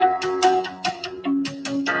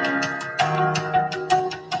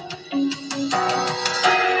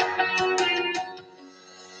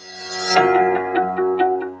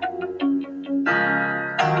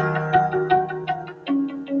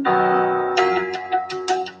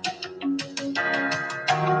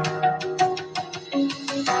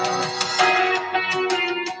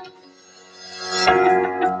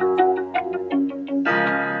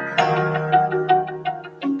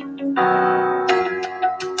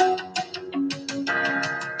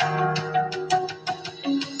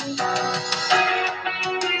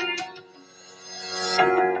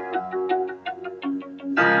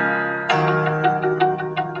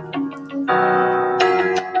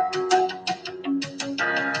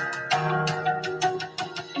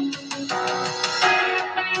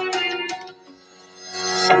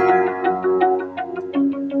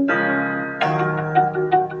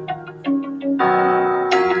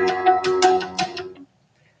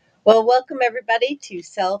Well, welcome everybody to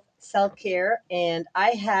Self Care, and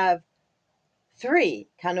I have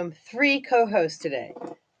count them, three co-hosts today.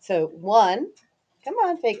 So one, come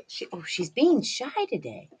on, Fag. She's being shy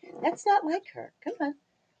today. That's not like her. Come on.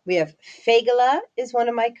 We have Fagala is one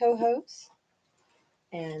of my co-hosts,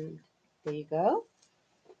 and there you go.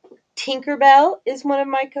 Tinkerbell is one of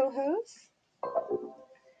my co-hosts,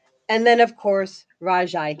 and then of course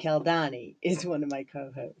Rajai Keldani is one of my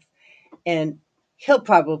co-hosts. And he'll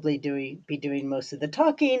probably be doing most of the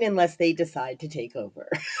talking unless they decide to take over.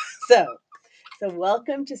 so, so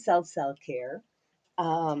welcome to Self Care.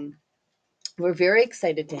 Um, we're very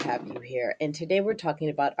excited to have you here, and today we're talking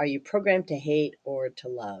about: are you programmed to hate or to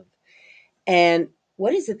love? And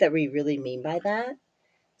what is it that we really mean by that?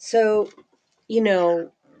 So, you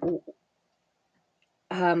know,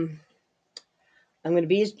 um, I'm going to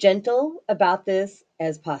be as gentle about this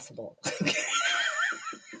as possible.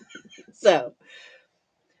 So,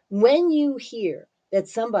 when you hear that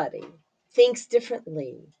somebody thinks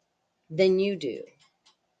differently than you do,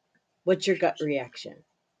 what's your gut reaction?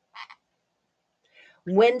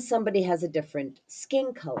 When somebody has a different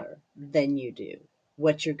skin color than you do,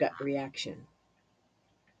 what's your gut reaction?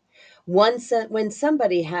 When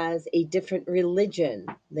somebody has a different religion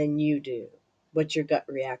than you do, what's your gut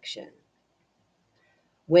reaction?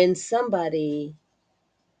 When somebody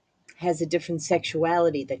has a different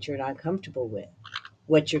sexuality that you're not comfortable with,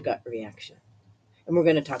 what's your gut reaction? And we're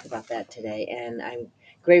going to talk about that today. And I'm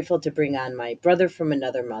grateful to bring on my brother from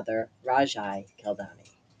another mother, Rajai Keldani.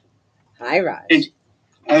 Hi, Hey,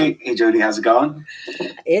 Raj. hey, Jody, how's it going?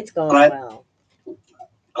 It's going Glad, well.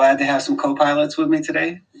 glad to have some co-pilots with me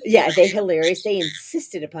today. Yeah, they hilarious. They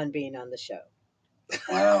insisted upon being on the show.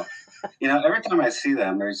 Wow, every time I see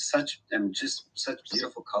them, there's just such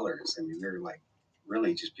beautiful colors. I mean, they're like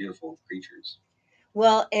really just beautiful creatures.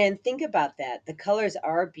 Well, and think about that. The colors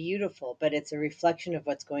are beautiful, but it's a reflection of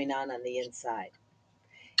what's going on the inside.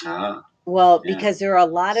 Ah, Well, yeah. because there are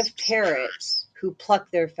a lot of parrots who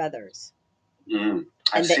pluck their feathers, Mm.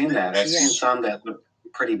 I've and they, seen that. I've yeah, seen some that look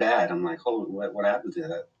pretty bad. I'm like, oh, what happened to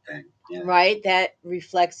that thing? Yeah, right. That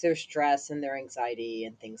reflects their stress and their anxiety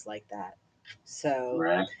and things like that. So,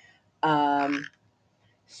 right. um,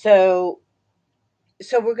 so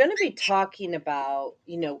so we're going to be talking about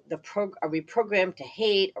are we programmed to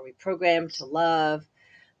hate, are we programmed to love,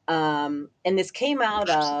 and this came out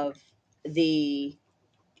of the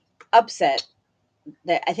upset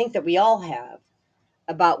that I think that we all have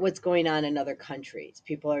about what's going on in other countries.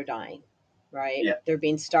 People are dying, right? Yeah, They're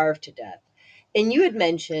being starved to death. And you had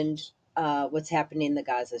mentioned what's happening in the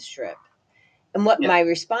Gaza Strip, and what yeah, my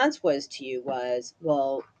response was to you was,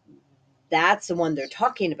 well, that's the one they're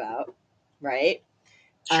talking about, right?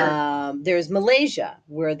 sure. There's Malaysia,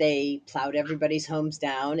 where they plowed everybody's homes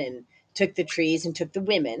down and took the trees and took the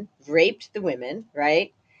women, raped the women,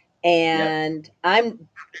 right? Yeah, And I'm,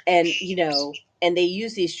 and and they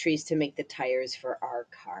use these trees to make the tires for our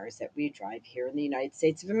cars that we drive here in the United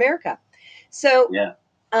States of America. So, yeah.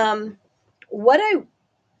 um, what I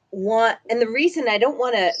want, and the reason I don't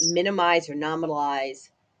want to minimize or nominalize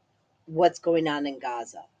what's going on in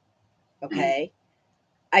Gaza, Mm. okay?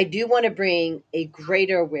 I do want to bring a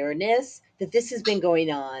greater awareness that this has been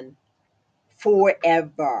going on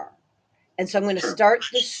forever. And so I'm going to Sure. start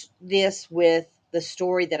this with the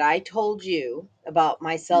story that I told you about Mm.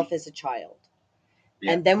 myself as a child.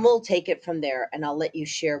 Yeah, And then we'll take it from there, and I'll let you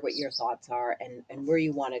share what your thoughts are and where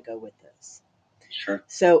you want to go with this. sure.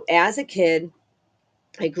 So as a kid,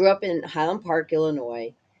 I grew up in Highland Park,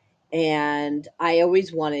 Illinois, and I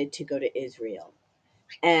always wanted to go to Israel.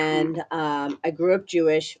 Mm. And I grew up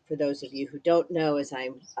Jewish. For those of you who don't know, as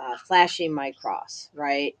I'm flashing my cross,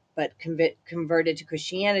 right? But converted to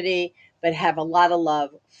Christianity, but have a lot of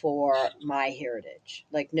love for my heritage.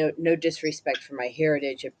 Like no disrespect for my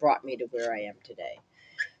heritage. It brought me to where I am today.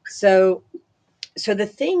 So so the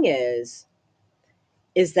thing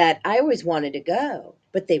is that I always wanted to go,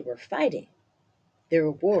 but they were fighting. There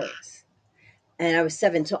were wars, and I was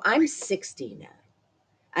 7. So I'm 60 now,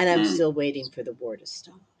 and I'm Mm. still waiting for the war to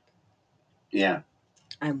stop. Yeah,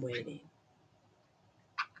 I'm waiting.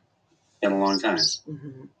 been a long time.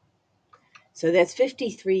 Hmm. So that's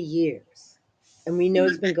 53 years. And we know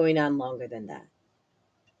it's Mm. been going on longer than that.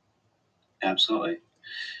 Absolutely.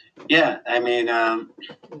 Yeah, I mean,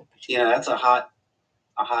 that's a hot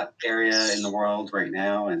area in the world right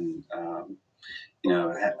now, and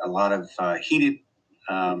a lot of heated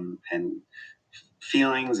and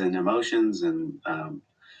feelings and emotions, and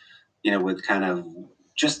with kind of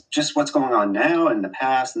just what's going on now and the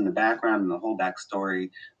past and the background and the whole backstory.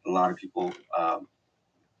 A lot of people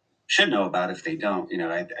should know about if they don't.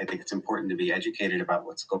 I think it's important to be educated about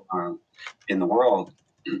what's going on in the world.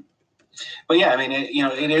 But yeah, I mean,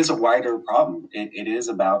 it is a wider problem. It is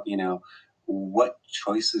about, what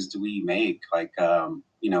choices do we make? Like,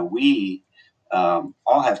 we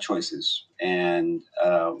all have choices, and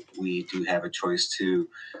we do have a choice to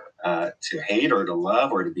hate or to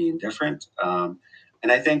love or to be indifferent.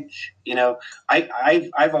 And I think,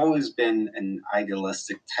 I've always been an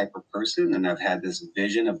idealistic type of person, and I've had this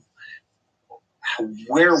vision of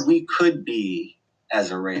where we could be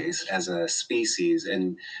as a race, as a species.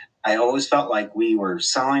 And I always felt like we were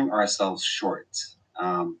selling ourselves short,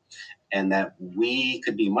 and that we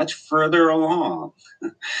could be much further along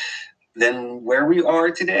than where we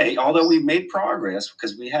are today. Although we've made progress,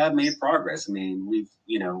 because we have made progress. I mean, we've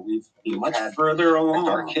been much further along.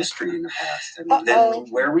 A dark history in the past than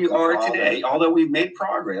where we are today. Although we've made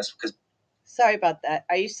progress, because sorry about that.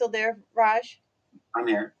 Are you still there, Raj? I'm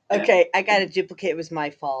here. Okay, I got to duplicate. It was my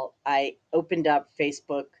fault. I opened up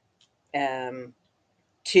Facebook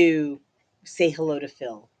to say hello to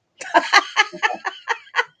Phil.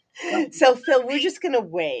 So, Phil, we're just going to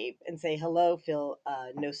wave and say hello, Phil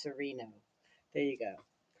No Sereno. There you go.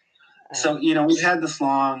 So, we've had this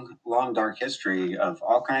long, long, dark history of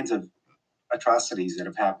all kinds of atrocities that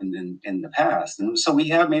have happened in the past. And so we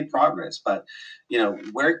have made progress, but,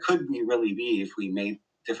 where could we really be if we made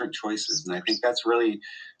different choices? And I think that's really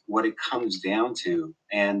what it comes down to.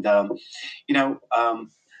 And,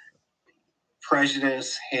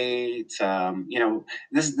 prejudice, hate,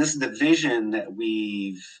 this division that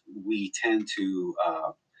we tend to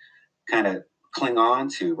kind of cling on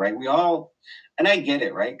to, right? We all, and I get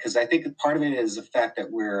it, right? Because I think part of it is the fact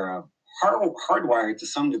that we're hardwired to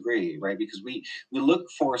some degree, right? Because we look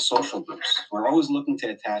for social groups. We're always looking to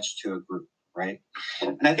attach to a group, right?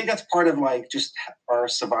 And I think that's part of like just our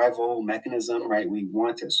survival mechanism, right? We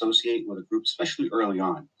want to associate with a group, especially early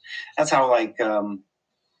on. That's how like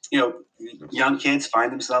young kids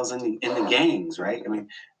find themselves in the gangs, right? I mean,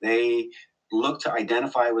 they look to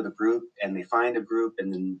identify with a group, and they find a group,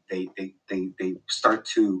 and then they start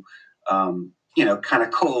to kind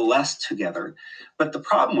of coalesce together. But the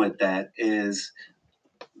problem with that is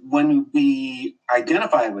when we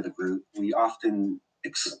identify with a group, we often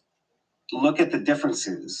look at the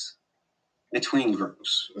differences between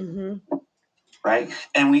groups. Mm-hmm. Right?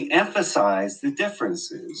 And we emphasize the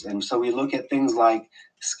differences. And so we look at things like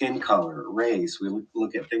skin color, race, we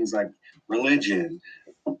look at things like religion,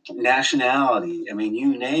 nationality. I mean,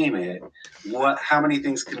 you name it. How many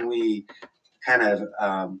things can we kind of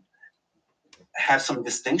have some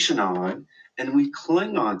distinction on? And we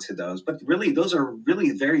cling on to those. But really, those are really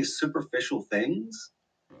very superficial things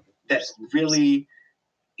that really,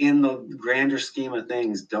 in the grander scheme of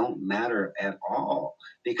things, don't matter at all.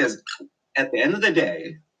 Because at the end of the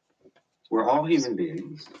day, we're all human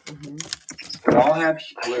beings. Mm-hmm. We all have,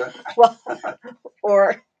 well,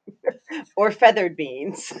 or feathered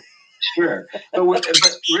beans. sure, but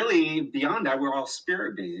really beyond that, we're all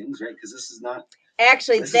spirit beings, right? Because this is not.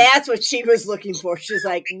 Actually, that's what she was looking for. She's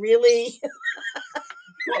like, really?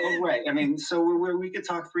 Well, right. I mean, so we could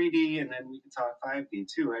talk 3D and then we could talk 5D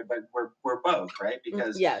too, right? But we're both, right?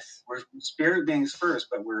 Because yes, we're spirit beings first,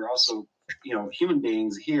 but we're also human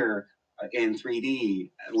beings here in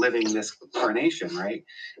 3D living this incarnation, right?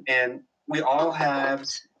 And we all have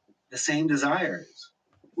the same desires.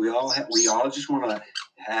 We all just want to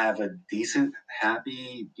have a decent,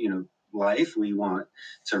 happy, life. We want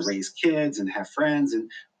to raise kids and have friends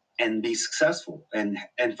and be successful. And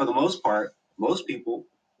for the most part, most people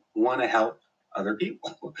want to help other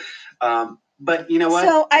people. But you know what?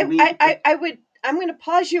 So I'm going to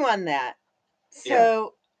pause you on that.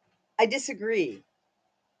 So I disagree.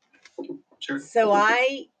 Sure. So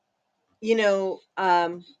you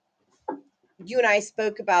and I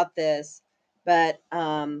spoke about this, but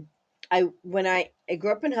when I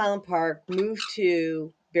grew up in Highland Park, moved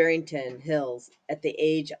to Barrington Hills at the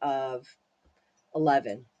age of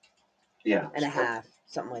 11 and a half,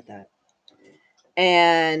 something like that.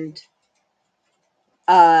 And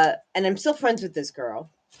I'm still friends with this girl,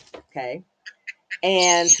 okay?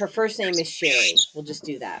 And her first name is Sherry. We'll just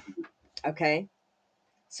do that. Okay?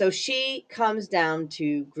 So she comes down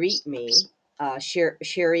to greet me,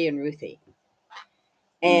 Sherry and Ruthie.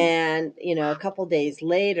 And, a couple days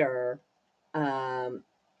later, her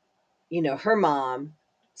mom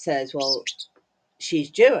says, well, she's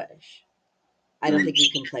Jewish. I don't think you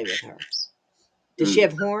can play with her. Does she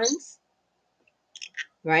have horns?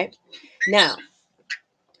 Right? Now,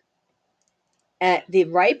 at the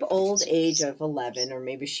ripe old age of 11, or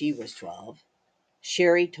maybe she was 12,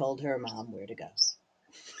 Sherry told her mom where to go.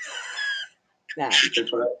 Nah.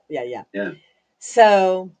 Chick-fil-A? Yeah. Yeah.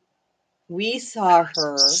 So we saw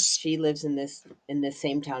her. She lives in this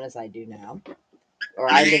same town as I do now, or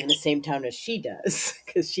I live in the same town as she does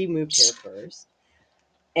because she moved here first.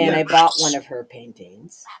 And Yeah. I bought one of her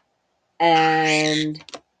paintings, and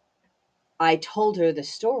I told her the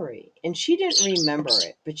story, and she didn't remember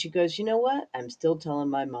it, but she goes, "You know what? I'm still telling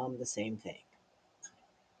my mom the same thing."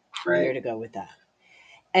 Where Right. to go with that?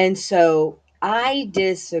 And so I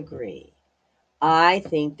disagree. I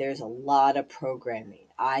think there's a lot of programming.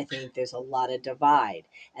 I think there's a lot of divide.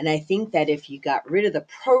 And I think that if you got rid of the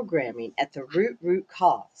programming at the root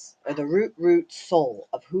cause or the root soul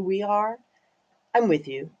of who we are, I'm with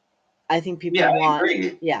you. I think people Yeah, I want,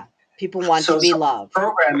 agree. yeah, people want to So be loved.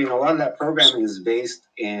 programming, a lot of that programming is based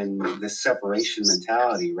in this separation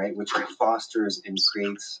mentality, right? Which fosters and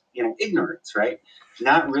creates, ignorance, right?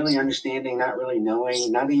 Not really understanding, not really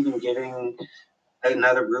knowing, not even giving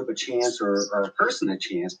another group a chance or a person a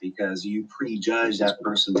chance because you prejudge that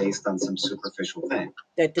person based on some superficial thing.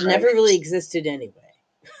 That Right? never really existed anyway.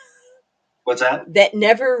 What's that? That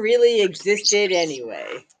never really existed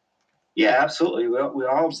anyway. Yeah, absolutely. We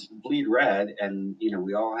all bleed red, and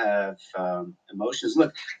we all have emotions.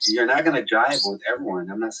 Look, you're not going to jive with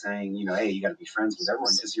everyone. I'm not saying hey, you got to be friends with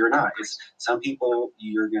everyone because you're not. It's some people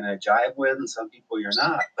you're going to jive with, and some people you're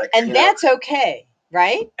not. But And that's okay,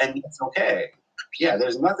 right? and it's okay. Yeah,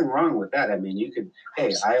 there's nothing wrong with that. I mean, you could.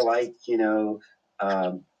 Hey, I like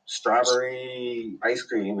strawberry ice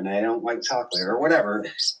cream, and I don't like chocolate or whatever.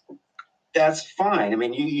 That's fine. I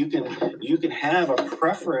mean, you can have a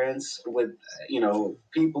preference with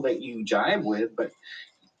people that you jive with, but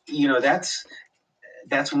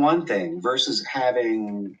that's one thing versus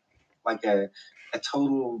having like a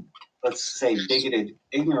total, let's say, bigoted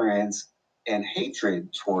ignorance and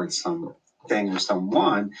hatred towards something or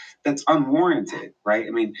someone that's unwarranted, right?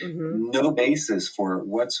 I mean, no basis for it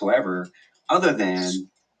whatsoever, other than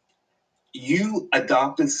you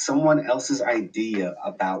adopted someone else's idea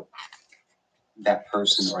about that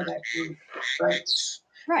person or that group, right?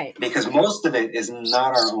 Right. Because most of it is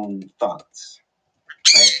not our own thoughts,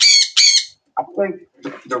 right? I think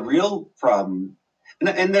the real problem,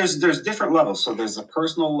 and there's different levels. So there's a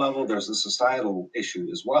personal level, there's a societal issue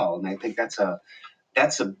as well, and I think that's a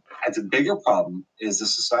bigger problem is the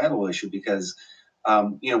societal issue because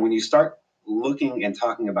when you start looking and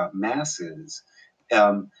talking about masses,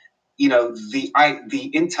 the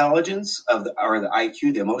intelligence or the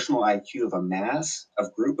IQ, the emotional IQ of a mass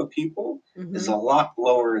of group of people is a lot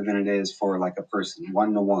lower than it is for like a person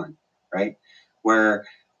 1-to-1, right? Where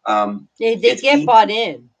they get bought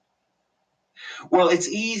in. Well, it's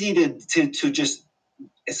easy to just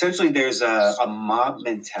essentially there's a mob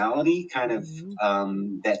mentality kind of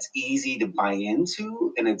that's easy to buy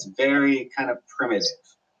into, and it's very kind of primitive,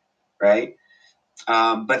 right?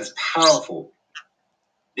 But it's powerful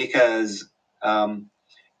because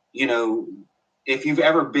you know if you've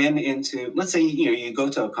ever been into, let's say you go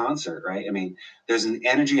to a concert, right? I mean, there's an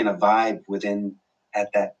energy and a vibe within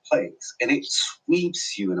at that place, and it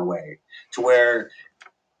sweeps you in a way to where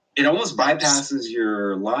it almost bypasses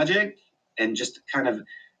your logic and just kind of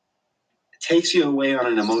takes you away on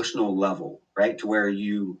an emotional level, right? To where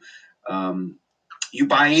you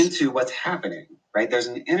buy into what's happening, right? There's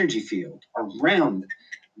an energy field around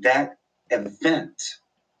that event.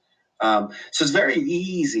 So it's very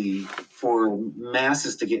easy for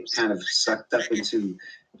masses to get kind of sucked up into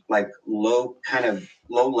like low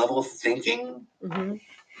level thinking.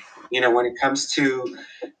 When it comes to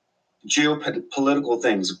geopolitical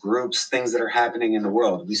things, groups, things that are happening in the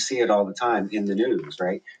world. We see it all the time in the news,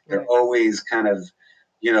 right? They're always kind of,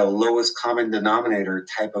 lowest common denominator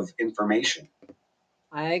type of information.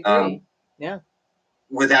 I agree. Yeah.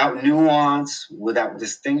 Without nuance, without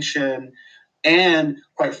distinction, and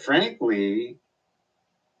quite frankly,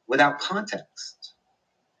 without context.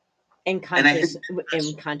 And consciousness.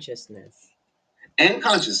 And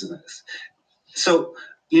consciousness. So,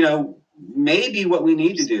 maybe what we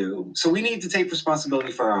need to do, so we need to take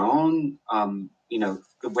responsibility for our own,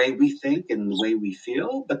 the way we think and the way we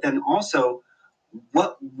feel, but then also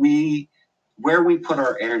where we put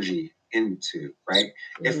our energy into, right?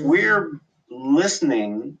 If we're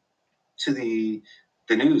listening to the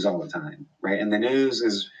news all the time, right? And the news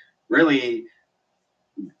is really,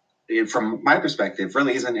 from my perspective,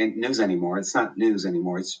 really isn't news anymore. It's not news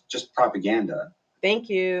anymore. It's just propaganda. Thank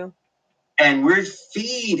you. And we're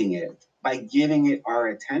feeding it by giving it our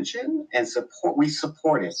attention and support. We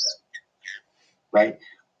support it, right?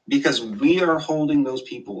 Because we are holding those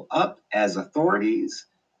people up as authorities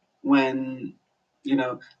when,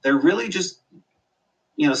 they're really just,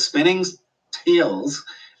 spinning tails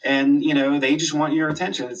and they just want your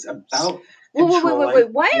attention. It's about Wait. controlling.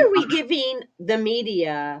 Why are we giving the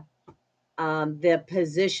media the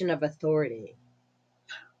position of authority?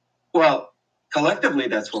 Well, collectively,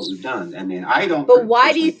 that's what we've done. I mean, I don't. But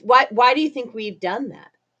why personally, do you think we've done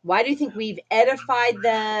that? Why do you think we've edified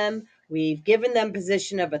them? We've given them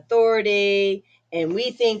position of authority, and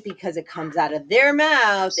we think because it comes out of their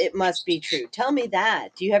mouth, it must be true. Tell me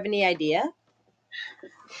that. Do you have any idea?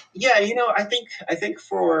 Yeah, I think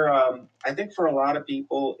for a lot of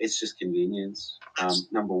people, it's just convenience.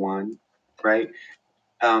 Number one, right?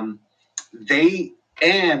 Um, they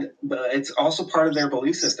but it's also part of their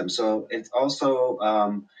belief system. So it's also,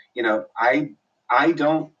 I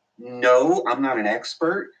don't know. I'm not an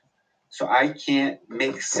expert, so I can't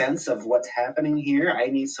make sense of what's happening here. I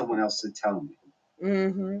need someone else to tell me.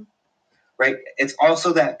 Mm-hmm. Right? It's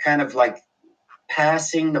also that kind of like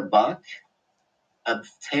passing the buck of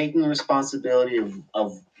taking responsibility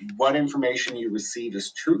of what information you receive as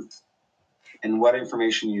truth and what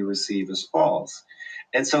information you receive as false.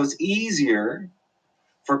 And so it's easier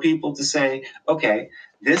for people to say, okay,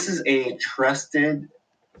 this is a trusted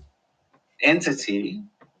entity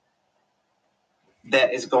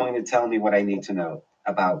that is going to tell me what I need to know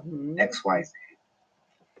about XYZ.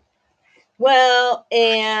 Well,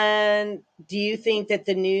 and do you think that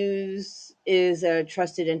the news is a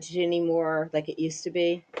trusted entity anymore like it used to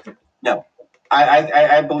be? No,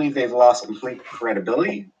 I believe they've lost complete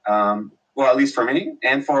credibility. Well, at least for me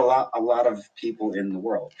and for a lot of people in the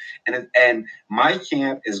world. And my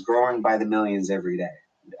camp is growing by the millions every day.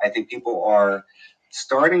 I think people are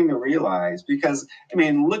starting to realize, because I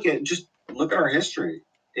mean, look at our history.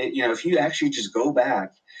 If you actually just go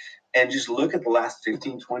back and just look at the last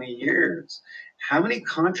 15, 20 years, how many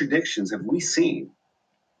contradictions have we seen?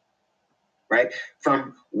 Right?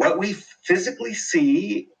 From what we physically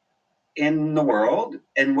see in the world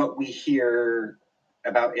and what we hear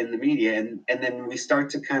about in the media, and then we start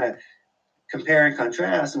to kind of compare and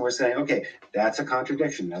contrast, and we're saying, okay, that's a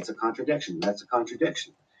contradiction, that's a contradiction, that's a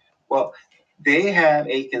contradiction. Well, they have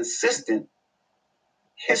a consistent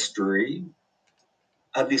history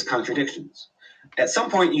of these contradictions. At some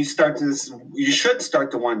point you should start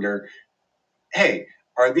to wonder, hey,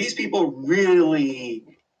 are these people really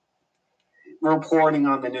reporting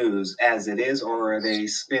on the news as it is, or are they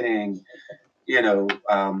spinning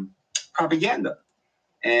propaganda?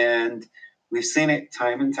 And we've seen it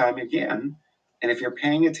time and time again. And if you're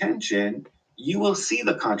paying attention, you will see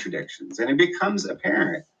the contradictions. And it becomes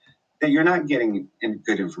apparent that you're not getting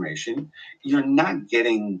good information. You're not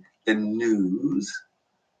getting the news.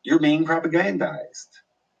 You're being propagandized.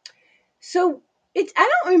 So I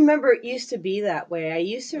don't remember it used to be that way.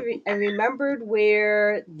 I remembered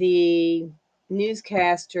where the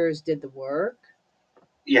newscasters did the work.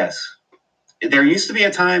 Yes. There used to be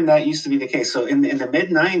a time that used to be the case. So in the mid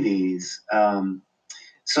 90s,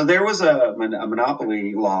 so there was a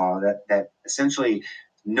monopoly law that essentially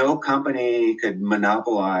no company could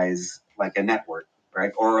monopolize like a network,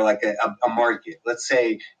 right? Or like a market. Let's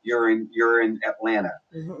say you're in Atlanta.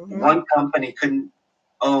 Mm-hmm. One company couldn't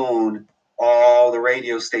own all the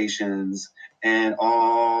radio stations and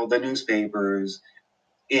all the newspapers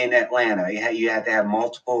in Atlanta. You had to have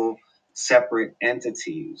multiple separate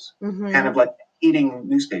entities, kind of like eating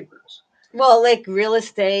newspapers. Well, like real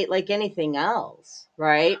estate, like anything else,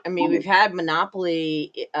 right? I mean, we've had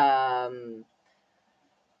monopoly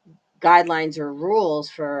guidelines or rules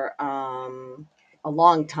for a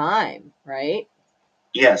long time, right?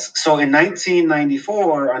 Yes. So in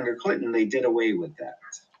 1994, under Clinton, they did away with that.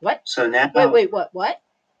 What? So now, Wait, what?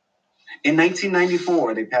 In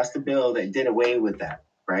 1994, they passed a bill that did away with that,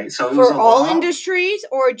 right? So it was For a all law. industries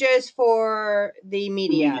or just for the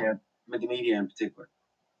media? The media in particular.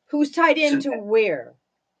 Who's tied So into where?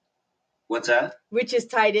 what's that? Which is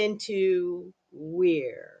tied into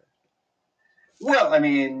where? Well, I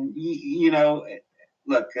mean,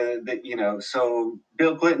 look, so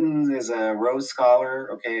Bill Clinton is a Rhodes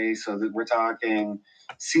Scholar. Okay, so we're talking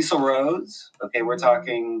Cecil Rhodes. Okay, we're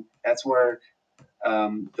talking, that's where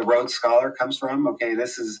the Rhodes Scholar comes from. Okay,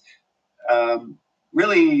 this is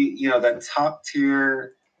really, the top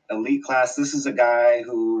tier elite class. This is a guy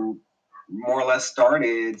who more or less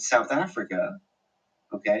started South Africa.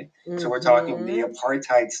 Okay, so we're talking the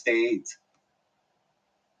apartheid state,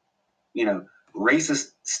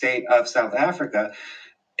 racist state of South Africa.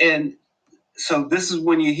 And so this is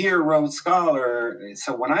when you hear Rhodes Scholar.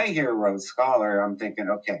 So when I hear Rhodes Scholar, I'm thinking,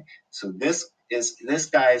 okay, so this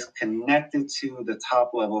guy's connected to the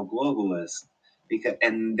top level globalists,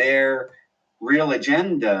 and their real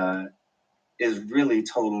agenda is really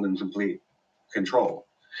total and complete control.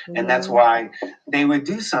 And that's why they would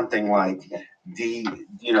do something like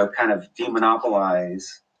kind of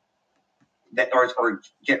demonopolize that, or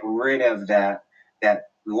get rid of that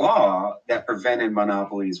law that prevented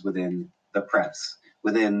monopolies within the press,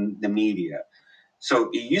 within the media. So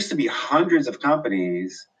it used to be hundreds of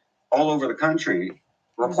companies all over the country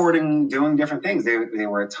reporting, doing different things. They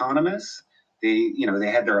were autonomous. They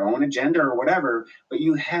had their own agenda or whatever, but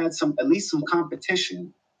you had at least some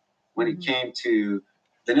competition when it came to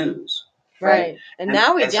the news. Right. And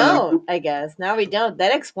now we and so don't, I guess. Now we don't.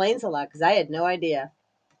 That explains a lot because I had no idea.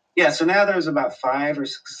 Yeah, so now there's about 5 or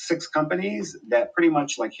 6 companies that pretty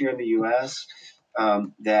much, like here in the U.S.,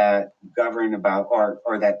 that govern about,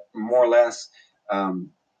 or that more or less,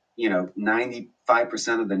 95%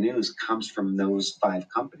 of the news comes from those 5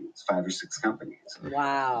 companies, 5 or 6 companies.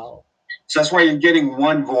 Wow. So that's why you're getting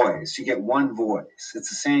one voice. You get one voice. It's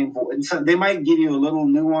the same voice. And so they might give you a little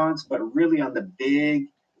nuance, but really on the big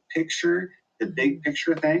picture,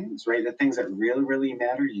 things, right? The things that really, really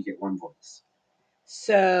matter, you get one voice.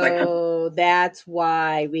 So that's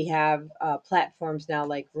why we have platforms now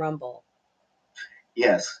like Rumble.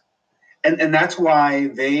 Yes. And that's why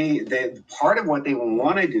they part of what they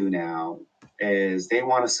want to do now is they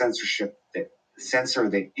want to censor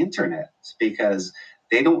the internet, because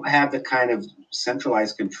they don't have the kind of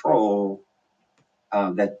centralized control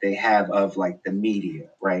that they have of like the media,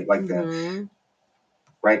 right? Like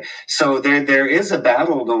right. So there is a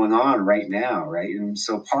battle going on right now, right? And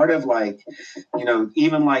so part of like,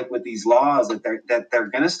 even like with these laws that they're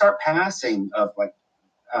going to start passing of like,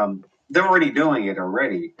 they're already doing it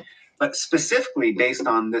already, but specifically based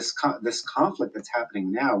on this conflict that's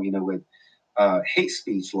happening now, with hate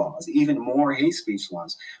speech laws, even more hate speech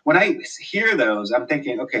laws. When I hear those, I'm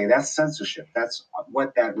thinking, okay, that's censorship. That's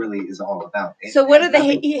what that really is all about. So what are the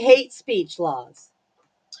hate speech laws?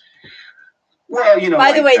 Well,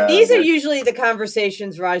 by the way, these are usually the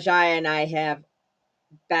conversations Rajai and I have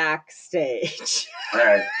backstage.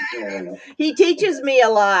 Right. Yeah. He teaches me a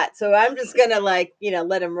lot, so I'm just gonna let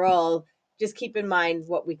him roll. Just keep in mind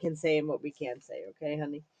what we can say and what we can't say, okay,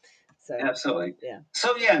 honey? So absolutely. Yeah.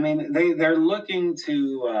 So yeah, I mean, they're looking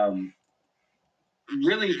to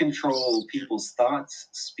really control people's thoughts,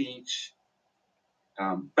 speech.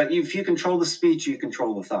 But if you control the speech, you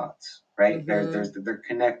control the thoughts, right? They're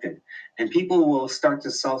connected, and people will start to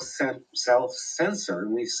self censor.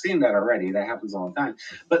 And we've seen that already. That happens all the time.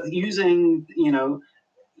 But using,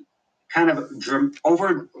 kind of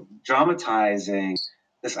over dramatizing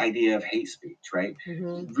this idea of hate speech, right?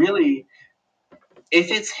 Really, if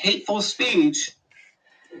it's hateful speech,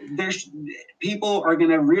 there's people are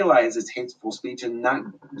going to realize it's hateful speech and not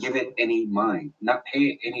give it any mind, not pay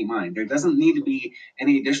it any mind. There doesn't need to be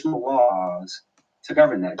any additional laws to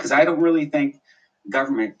govern that, because I don't really think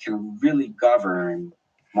government can really govern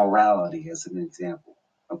morality, as an example.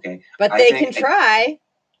 Okay, but they can try.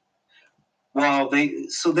 Well, they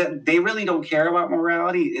really don't care about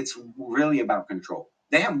morality. It's really about control.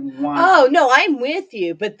 They have one. Oh no, I'm with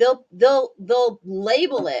you, but they'll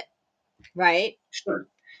label it, right? Sure.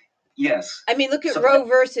 Yes. I mean, look at Roe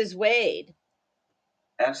versus Wade.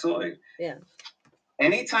 Absolutely. Yeah.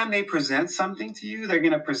 Anytime they present something to you, they're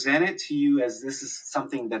going to present it to you as this is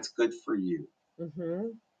something that's good for you.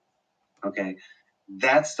 Okay.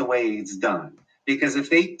 That's the way it's done. Because if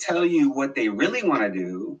they tell you what they really want to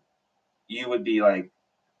do, you would be like,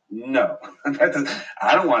 no,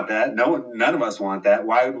 I don't want that. No, none of us want that.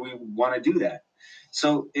 Why would we want to do that?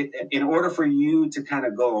 So in order for you to kind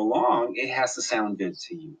of go along, it has to sound good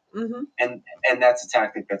to you. And that's a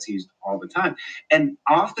tactic that's used all the time. And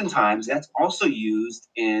oftentimes that's also used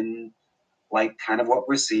in like kind of what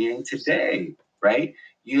we're seeing today, right?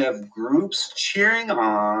 You have groups cheering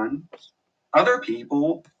on other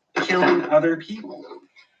people killing other people.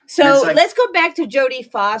 So let's go back to Jodie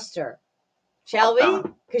Foster, shall we?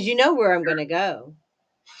 Because you know where I'm going to go.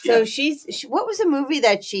 So what was a movie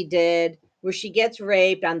that she did where she gets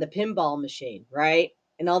raped on the pinball machine, right?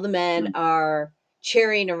 And all the men are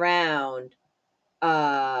cheering around,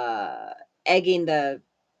 egging the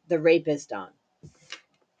rapist on.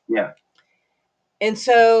 Yeah. And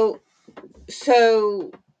so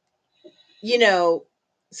so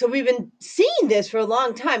we've been seeing this for a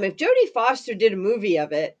long time. If Jodie Foster did a movie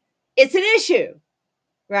of it, it's an issue,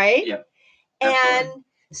 right? Yeah. And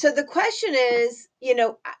so the question is,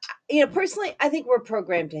 personally, I think we're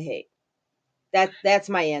programmed to hate. That's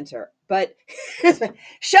my answer. But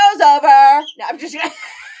show's over. No, I'm just.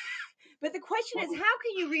 But the question is, how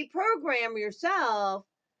can you reprogram yourself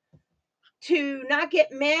to not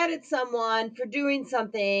get mad at someone for doing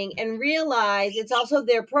something and realize it's also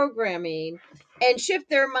their programming, and shift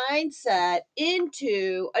their mindset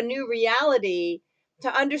into a new reality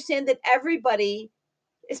to understand that everybody,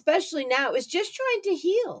 especially now, is just trying to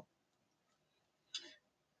heal.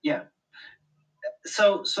 Yeah.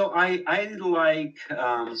 So I like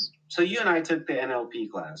so you and I took the NLP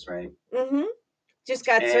class, right? Mm-hmm. Just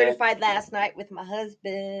got And certified last night with my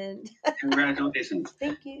husband. congratulations.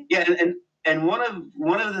 Thank you. Yeah, and one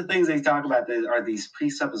of the things they talk about are these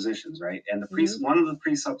presuppositions, right? And one of the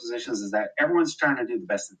presuppositions is that everyone's trying to do the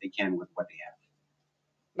best that they can with what they have.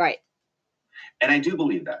 Right. And I do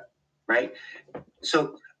believe that, right?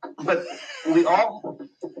 So, but we all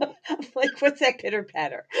like, what's that pitter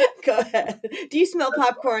patter? Go ahead. Do you smell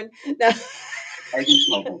popcorn? No. I do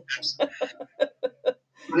smell popcorn.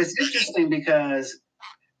 But it's interesting because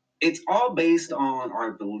it's all based on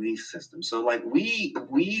our belief system. So, like we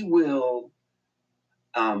will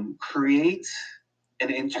create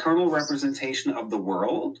an internal representation of the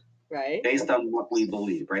world, right, based on what we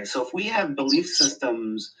believe, right? So if we have belief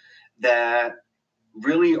systems that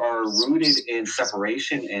really are rooted in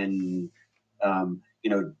separation and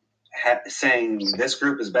saying this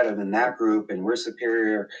group is better than that group and we're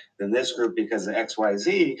superior than this group because of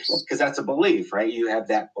XYZ, because that's a belief, right? You have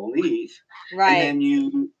that belief, right, and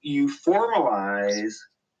then you formalize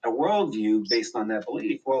a worldview based on that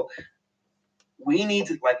belief. Well, we need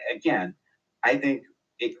to, like, again, I think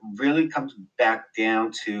it really comes back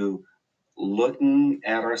down to looking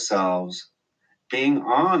at ourselves, being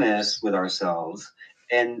honest with ourselves,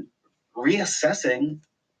 and reassessing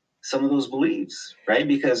some of those beliefs, right?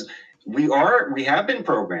 Because we have been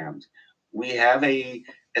programmed. We have a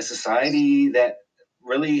society that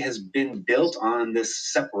really has been built on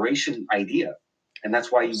this separation idea. And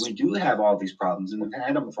that's why we do have all these problems and we've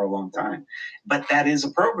had them for a long time. But that is a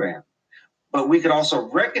program. But we could also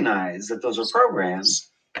recognize that those are programs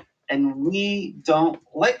and we don't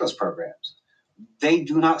like those programs. They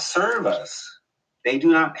do not serve us. They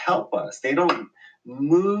do not help us. They don't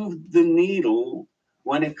move the needle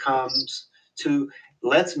when it comes to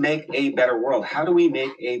let's make a better world. How do we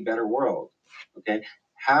make a better world? Okay.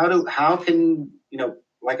 How can,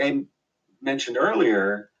 like I mentioned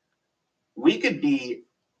earlier, we could be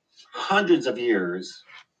hundreds of years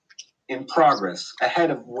in progress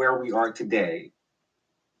ahead of where we are today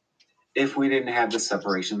if we didn't have the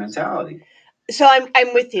separation mentality. So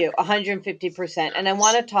I'm with you 150%. And I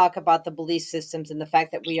want to talk about the belief systems and the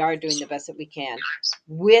fact that we are doing the best that we can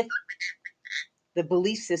with the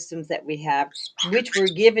belief systems that we have, which were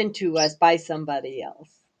given to us by somebody else.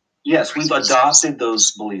 Yes, we've adopted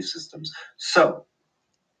those belief systems. So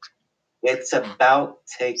it's about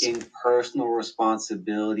taking personal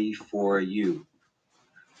responsibility for you.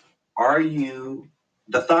 Are you,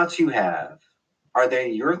 the thoughts you have, are they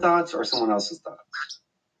your thoughts or someone else's thoughts?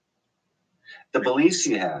 The beliefs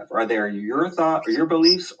you have, are they your thought or your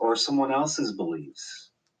beliefs or someone else's beliefs?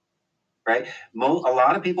 Right? A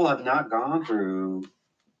lot of people have not gone through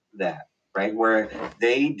that, right? Where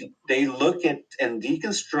they look at and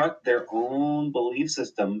deconstruct their own belief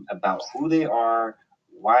system about who they are,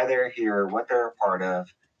 why they're here, what they're a part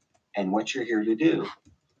of, and what you're here to do.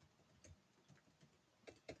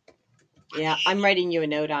 Yeah, I'm writing you a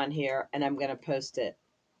note on here and I'm going to post it.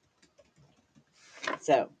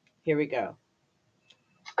 So here we go.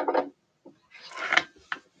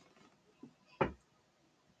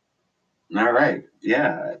 All right.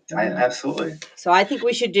 Yeah, absolutely. So I think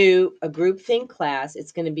we should do a group think class.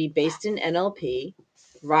 It's going to be based in NLP.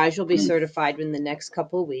 Raj will be certified in the next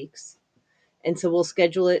couple of weeks. And so we'll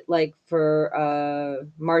schedule it like for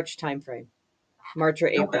March timeframe, March or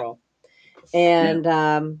April.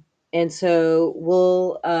 Okay. And so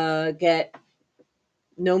we'll get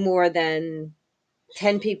no more than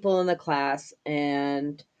 10 people in the class,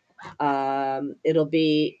 and it'll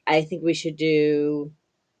be, I think we should do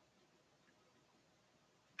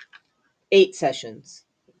 8 sessions,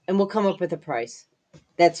 and we'll come up with a price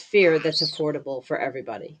that's fair, that's affordable for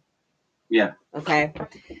everybody. Yeah. Okay.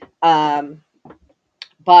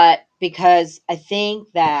 But because I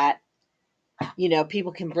think that,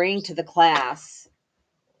 people can bring to the class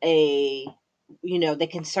they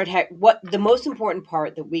can start what the most important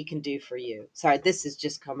part that we can do for you. Sorry, this is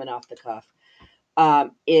just coming off the cuff.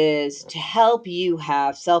 Is to help you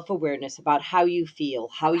have self-awareness about how you feel,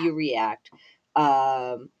 how you react.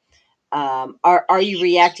 Are you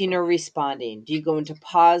reacting or responding? Do you go into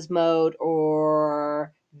pause mode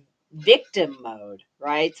or victim mode?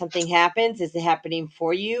 Right? Something happens. Is it happening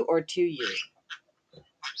for you or to you?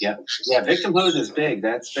 Yeah, victimhood is big.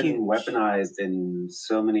 That's been weaponized in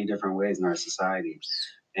so many different ways in our society,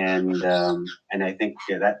 and I think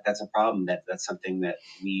that's a problem. That's something that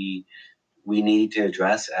we we need to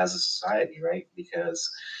address as a society, right? Because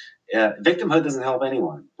victimhood doesn't help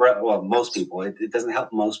anyone. Well, most people. It doesn't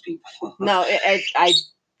help most people. No,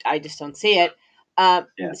 I just don't see it. Yeah.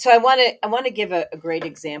 So I want to give a great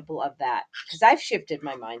example of that because I've shifted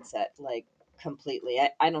my mindset like completely.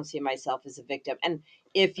 I don't see myself as a victim. And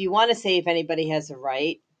if you want to say if anybody has a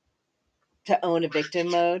right to own a victim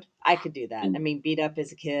mode, I could do that. I mean, beat up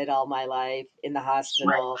as a kid all my life in the Right.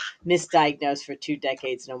 hospital, misdiagnosed for 2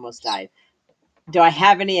 decades and almost died. Do I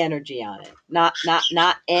have any energy on it? Not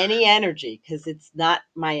any energy because it's not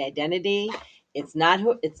my identity. It's not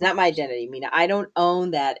my identity. I mean, I don't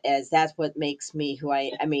own that as that's what makes me who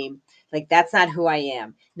I mean, like that's not who I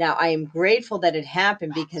am. Now, I am grateful that it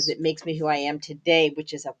happened because it makes me who I am today,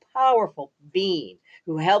 which is a powerful being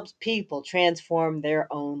who helps people transform their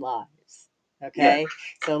own lives. Yeah. Okay?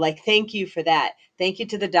 So like thank you for that. Thank you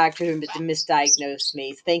to the doctor who misdiagnosed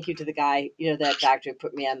me. Thank you to the guy, that doctor who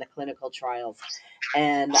put me on the clinical trials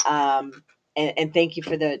and and thank you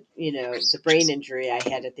for the brain injury I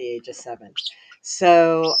had at the age of 7.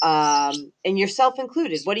 So and yourself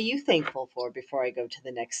included, what are you thankful for before I go to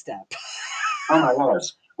the next step? Oh my Lord.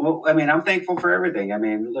 Well, I mean, I'm thankful for everything. I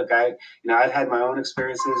mean, look, I've had my own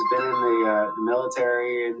experiences, been in the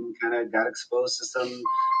military, and kind of got exposed to some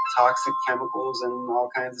toxic chemicals and all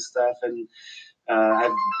kinds of stuff. And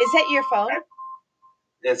I've Is that your phone?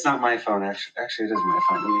 it's not my phone. Actually, it is my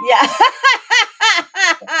phone. Yeah.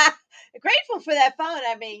 Grateful for that phone.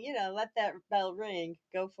 I mean, let that bell ring.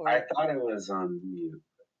 Go for I it. thought it was on mute.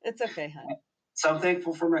 It's okay, hon. So I'm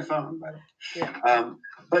thankful for my phone, by the way. Yeah.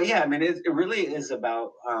 But yeah, I mean, it really is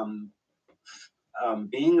about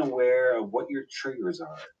being aware of what your triggers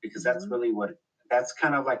are, because that's really that's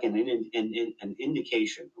kind of like an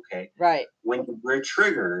indication. Okay, Right. when we're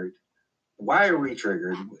triggered, why are we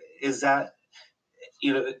triggered? Is that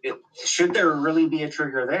should there really be a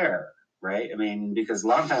trigger there? Right. I mean, because a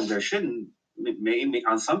lot of times there shouldn't. Maybe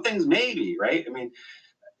on some things, maybe. Right. I mean,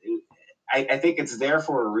 I think it's there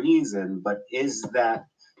for a reason, but is that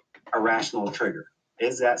a rational trigger?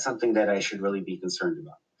 Is that something that I should really be concerned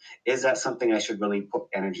about? Is that something I should really put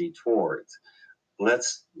energy towards?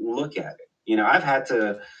 Let's look at it. I've had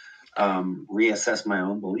to reassess my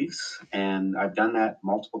own beliefs, and I've done that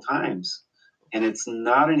multiple times. And it's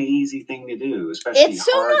not an easy thing to do, especially It's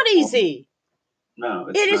so hard. not easy. No,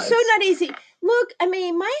 It it's is not. so not easy. Look, I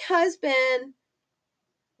mean, my husband,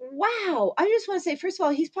 wow. I just want to say, first of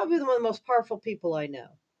all, he's probably one of the most powerful people I know.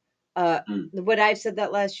 Would I have said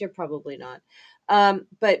that last year? Probably not.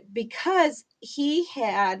 But because he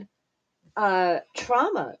had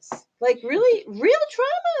traumas, like really real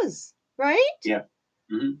traumas, right? Yeah.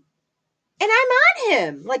 Mm-hmm. And I'm on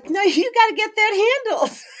him. Like, no, you got to get that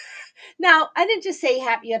handled. Now, I didn't just say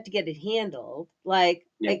you have to get it handled. Yeah.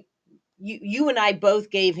 Like you and I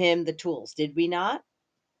both gave him the tools, did we not?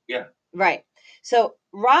 Yeah. Right. So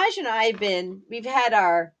Raj and I we've had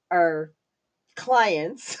our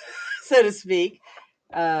clients, so to speak.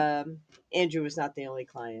 Andrew was not the only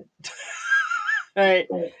client. Right.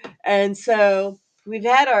 Right. And so we've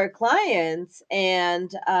had our clients,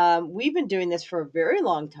 and we've been doing this for a very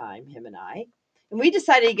long time, him and I. And we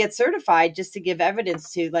decided to get certified just to give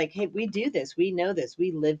evidence to, like, hey, we do this, we know this,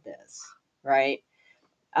 we live this, right?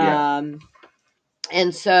 Yeah.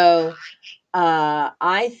 And so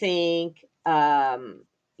I think,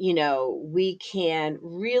 we can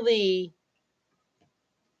really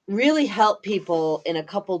help people in a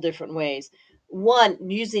couple different ways. One,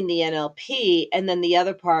 using the NLP, and then the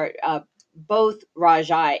other part, both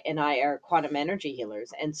Rajai and I are quantum energy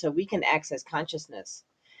healers, and so we can access consciousness.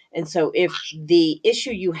 And so, if the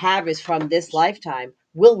issue you have is from this lifetime,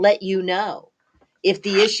 we'll let you know. If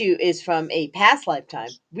the issue is from a past lifetime,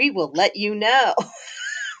 we will let you know,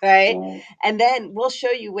 right? Well, And then we'll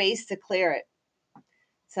show you ways to clear it.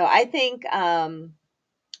 So I think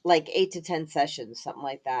like 8 to 10 sessions, something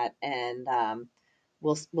like that, and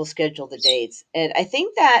we'll schedule the dates. And I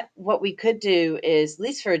think that what we could do is, at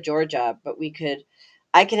least for a Georgia, but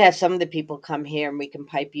I could have some of the people come here, and we can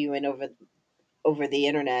pipe you in over the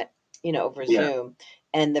internet, over yeah. Zoom,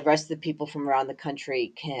 and the rest of the people from around the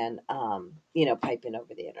country can pipe in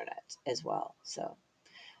over the internet as well. So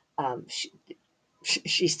um, she,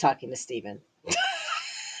 she's talking to Stephen.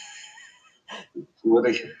 What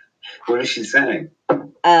is she saying?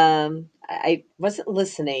 I wasn't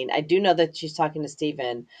listening. I do know that she's talking to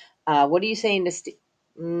Stephen. What are you saying to Steve?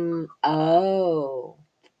 Oh,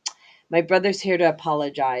 my brother's here to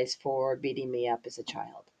apologize for beating me up as a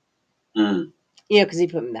child. Mm, Because he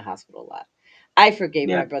put me in the hospital a lot. I forgave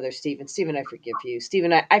yeah. my brother Stephen. Stephen, I forgive you.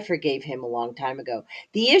 Stephen, I forgave him a long time ago.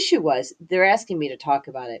 The issue was they're asking me to talk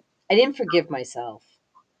about it. I didn't forgive myself.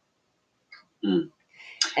 Mm.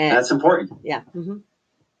 And That's important. yeah.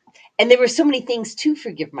 And there were so many things to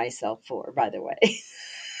forgive myself for, by the way.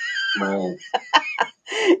 Right.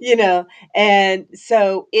 You know, and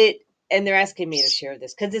so and they're asking me to share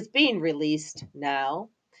this because it's being released now.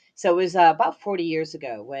 So it was about 40 years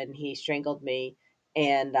ago when he strangled me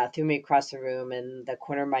and threw me across the room, and the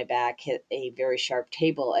corner of my back hit a very sharp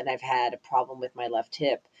table, and I've had a problem with my left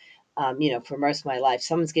hip, for most of my life.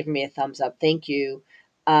 Someone's given me a thumbs up, thank you.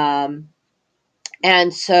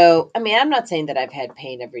 And so, I mean, I'm not saying that I've had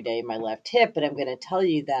pain every day in my left hip, but I'm going to tell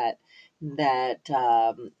you that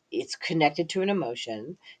it's connected to an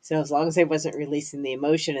emotion. So as long as I wasn't releasing the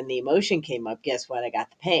emotion and the emotion came up, guess what? I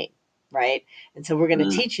got the pain, right? And so we're going to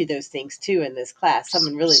Mm. teach you those things too in this class.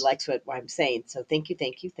 Someone really likes what I'm saying, so thank you,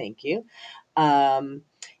 thank you, thank you.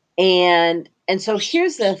 And so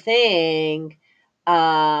here's the thing: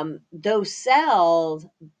 those cells,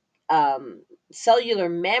 um, cellular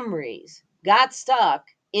memories got stuck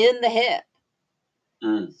in the hip.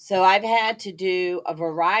 Mm. So I've had to do a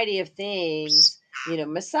variety of things,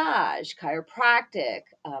 massage, chiropractic,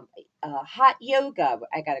 hot yoga.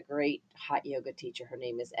 I got a great hot yoga teacher. Her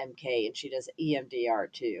name is MK, and she does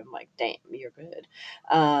EMDR too. I'm like, damn, you're good.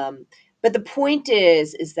 But the point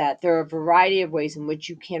is that there are a variety of ways in which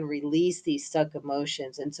you can release these stuck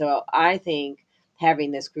emotions. And so I think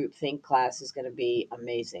having this group think class is going to be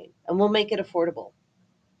amazing, and we'll make it affordable.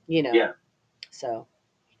 You know, Yeah, so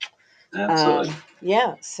absolutely.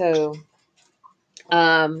 yeah,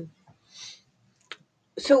 um,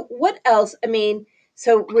 so what else? I mean,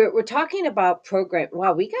 so we're talking about program.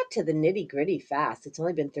 Wow, we got to the nitty gritty fast. It's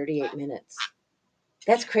only been 38 minutes.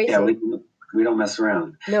 That's Yeah, crazy. we don't mess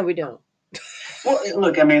around. No, we don't. Well,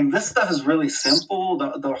 look, I mean, this stuff is really simple.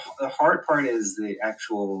 The hard part is the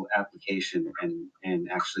actual application and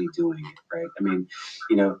actually doing it, right? I mean,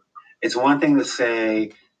 it's one thing to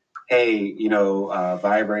say, hey,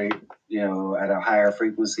 vibrate, at a higher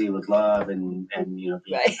frequency with love and be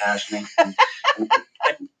Right. compassionate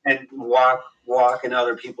and walk in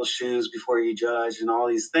other people's shoes before you judge and all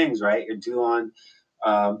these things, right? You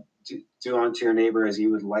do unto your neighbor as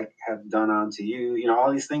you would like have done unto you.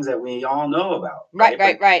 All these things that we all know about, Right,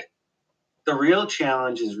 right? But right. the real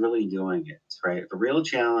challenge is really doing it, right? The real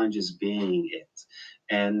challenge is being it.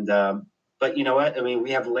 And but you know what? I mean,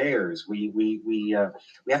 we have layers. We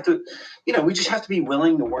have to, we just have to be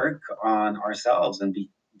willing to work on ourselves and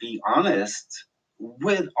be honest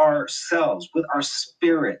with ourselves, with our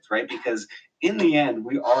spirit, right? Because in the end,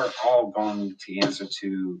 we are all going to answer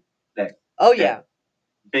to that Oh that yeah.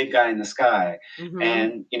 big guy in the sky. Mm-hmm.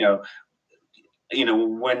 And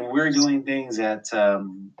when we're doing things that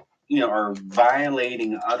are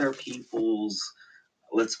violating other people's,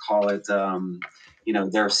 let's call it,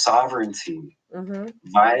 their sovereignty, Mm-hmm.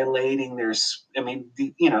 violating I mean,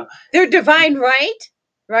 Their divine right.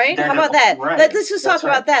 Right? their How about divine that? right. Let's just talk That's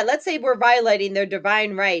right. about that. Let's say we're violating their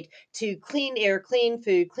divine right to clean air, clean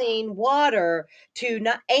food, clean water, to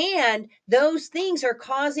not, and those things are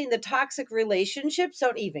causing the toxic relationships.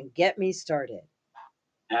 Don't even get me started.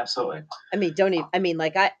 Absolutely. I mean, don't even. I mean,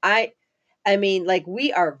 like I mean, like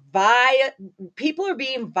we are people are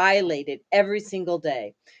being violated every single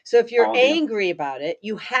day. So if you're All damn. angry about it,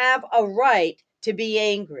 you have a right to be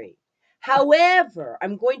angry. However,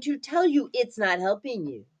 I'm going to tell you it's not helping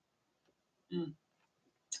you. Mm.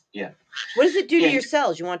 Yeah. What does it do to Yeah. your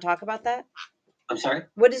cells? You want to talk about that? I'm sorry.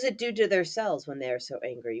 What does it do to their cells when they're so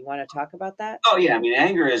angry? You want to talk about that? Oh yeah, I mean,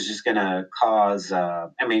 anger is just going to cause.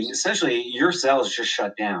 I mean, essentially, your cells just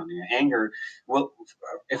shut down. Anger. Well,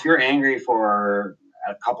 if you're angry for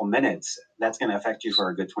a couple minutes, that's going to affect you for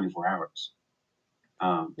a good 24 hours.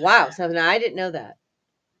 Wow. So now I didn't know that.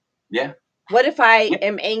 Yeah. What if I Yeah.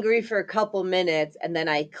 am angry for a couple minutes and then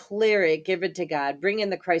I clear it, give it to God, bring in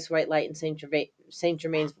the Christ white light and Saint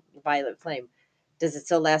Germain's violet flame? Does it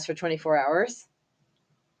still last for 24 hours?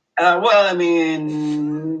 Well, I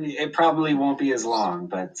mean, it probably won't be as long,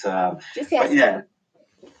 Just but yeah, asking.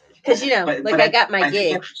 Because, but like I got my I think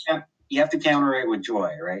gig. you have to counter it with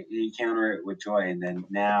joy, right? You counter it with joy, and then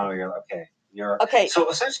now you're okay. Okay. So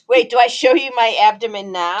essentially. Wait, do I show you my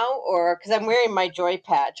abdomen now? Or because I'm wearing my joy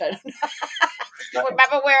patch? I don't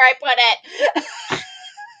remember where I put it.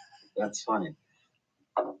 That's funny.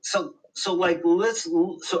 So like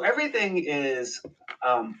so everything is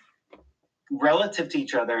um, relative to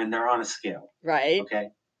each other, and they're on a scale. Right. Okay.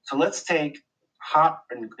 So let's take hot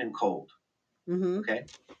and cold. Mm-hmm. Okay.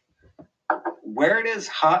 Where does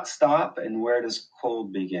hot stop and where does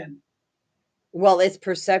cold begin? Well, it's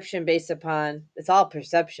perception based upon, it's all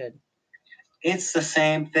perception. It's the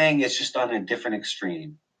same thing. It's just on a different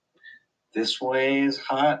extreme. This way is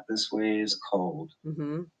hot. This way is cold.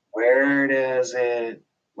 Mm-hmm. Where does it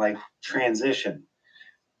like transition?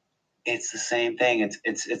 It's the same thing. It's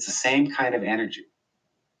the same kind of energy.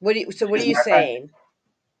 What are As a you matter of fact, saying?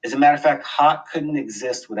 as a matter of fact, hot couldn't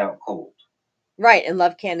exist without cold. Right, and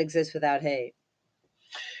love can't exist without hate.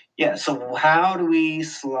 Yeah. So how do we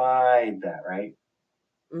slide that, right?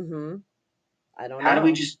 Mm-hmm. I don't How do we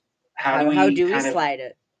know. just how do How we do we kind of slide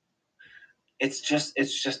it? it's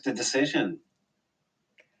just a decision.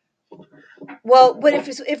 Well, but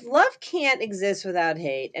if love can't exist without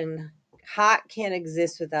hate, and hot can't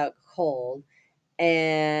exist without cold,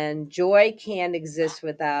 and joy can't exist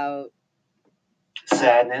without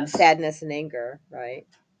Sadness. sadness and anger, right?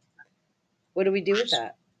 What do we do with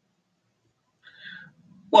that?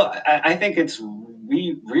 Well, I think it's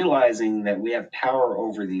realizing that we have power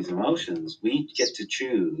over these emotions. We get to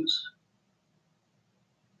choose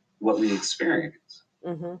what we experience,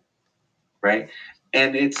 Mm-hmm. right?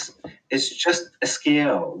 And it's just a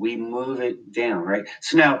scale. We move it down, right?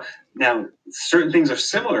 So now certain things are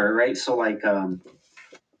similar, right? So like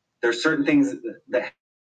there's certain things that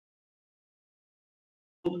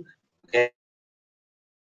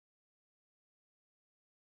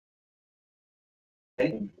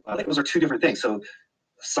okay, liquids are two different things. So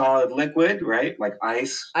solid liquid, right? Like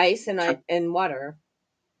ice, Ice and water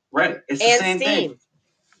right? It's the and same thing. steam.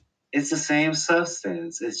 It's the same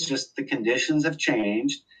substance. It's just the conditions have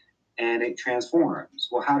changed and it transforms.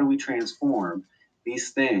 Well, how do we transform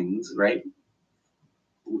these things, right?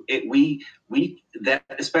 We that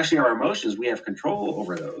especially our emotions, we have control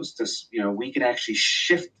over those. We can actually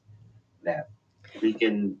shift that. We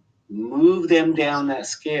can move them down that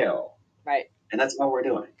scale, Right. and that's all we're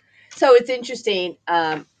doing. So it's interesting.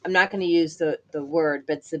 I'm not going to use the word,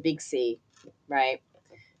 but it's the big C, right?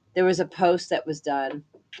 There was a post that was done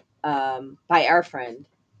by our friend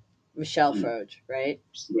Michelle Mm. Froge, right?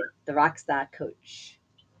 Yeah. The Rockstar coach.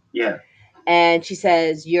 Yeah. And she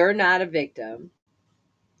says, "You're not a victim,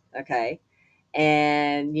 okay?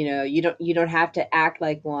 And you don't have to act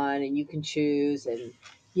like one, and you can choose." And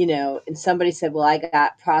and somebody said, "Well, I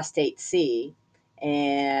got prostate C,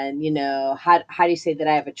 and how do you say that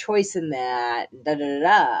I have a choice in that?" And da da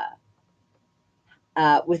da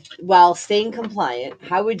da. With while staying compliant,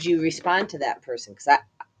 how would you respond to that person? Because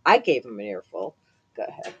I gave him an earful. Go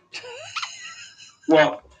ahead.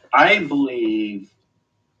 Well, I believe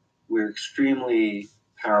we're extremely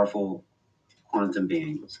powerful quantum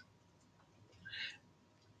beings,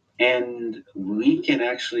 and we can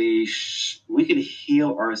actually we can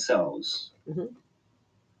heal ourselves Mm-hmm.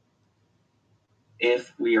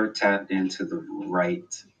 if we are tapped into the right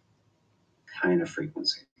kind of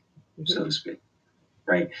frequency, Mm-hmm. so to speak.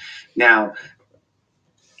 Right now,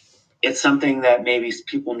 it's something that maybe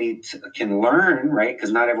people can learn, right?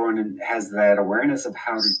 Because not everyone has that awareness of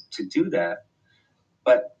how to do that.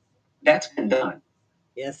 But that's been done.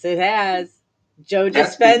 Yes, it has. Joe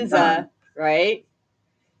That's been Dispenza, done. right?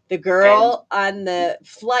 The And girl on the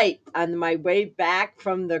flight on my way back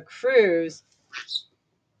from the cruise,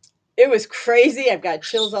 it was crazy. I've got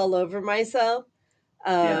chills all over myself.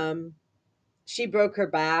 yeah, She broke her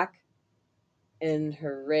back and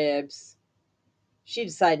her ribs. She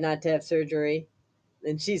decided not to have surgery,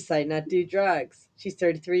 and she decided not to do drugs. She's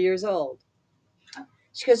 33 years old.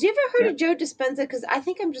 She goes, "You ever heard yeah, of Joe Dispenza? Because I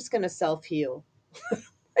think I'm just going to self heal."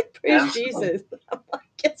 Like, praise absolutely. Jesus. I'm like,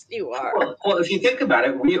 yes, you are. Well, if you think about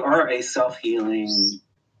it, we are a self-healing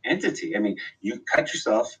entity. I mean, you cut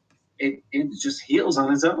yourself, it just heals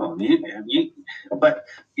on its own. But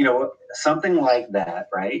something like that,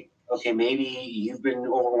 right? Okay, maybe you've been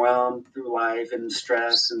overwhelmed through life and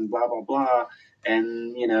stress and blah blah blah,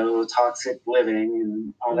 and toxic living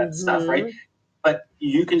and all that stuff, right? Mm-hmm. But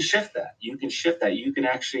you can shift that. You can shift that. You can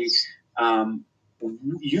actually, um,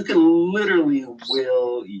 you can literally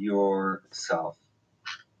will yourself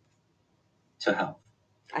to health.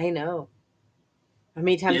 I know. How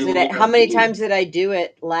many times You did I? How many literally, times did I do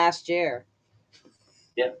it last year?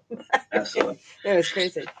 yeah, absolutely. It was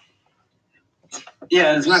crazy. Yeah,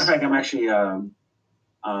 as a matter of fact, I'm actually um,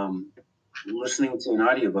 listening to an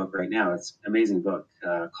audiobook right now. It's an amazing book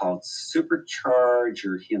called Supercharge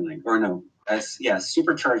Your Healing. Or no,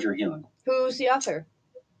 Supercharge Your Healing. Who's the author?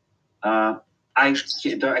 Uh, I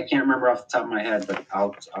can't remember off the top of my head, but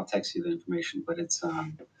I'll text you the information. But it's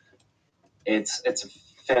a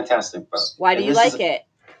fantastic book. Why do And you this is like it?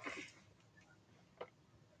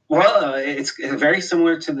 it's very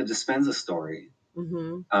similar to the Dispenza story.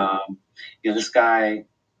 Mm-hmm. This guy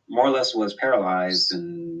more or less was paralyzed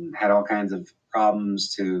and had all kinds of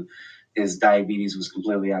problems. His diabetes was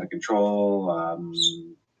completely out of control.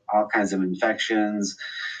 All kinds of infections.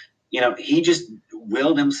 He just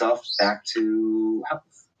willed himself back to health.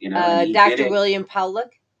 And he did Dr. it. William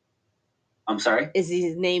Paulick. I'm sorry? Is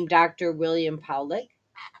his name Dr. William Paulick?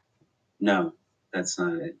 No, that's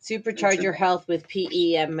not it. Supercharge your health with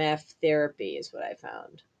PEMF therapy is what I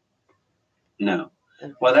found. No.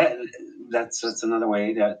 Okay. Well, that's another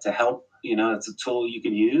way to help. It's a tool you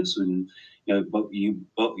can use, and you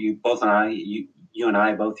and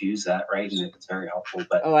I both use that, right? And it's very helpful.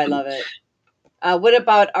 But I love it. What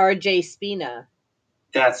about RJ Spina?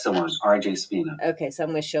 That's the one, RJ Spina. Okay, so I'm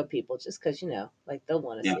going to show people just because like they'll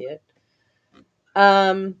want to Yeah. see it.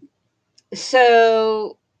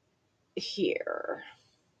 So here's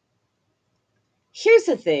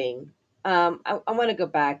the thing. I want to go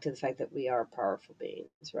back to the fact that we are powerful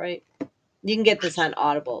beings, right? You can get this on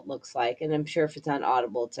Audible, it looks like, and I'm sure if it's on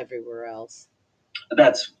Audible, it's everywhere else.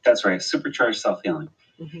 That's right. Supercharged self-healing.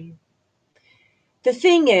 Mm-hmm. The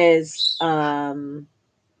thing is,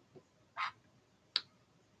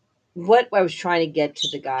 what I was trying to get to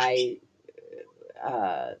the guy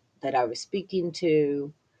that I was speaking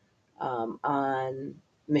to on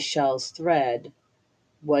Michelle's thread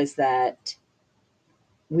was that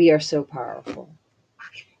we are so powerful.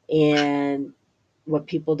 And what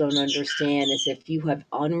people don't understand is if you have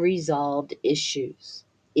unresolved issues,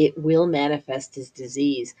 it will manifest as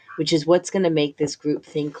disease, which is what's going to make this group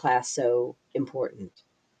think class so important.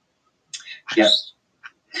 Yep.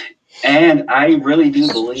 And I really do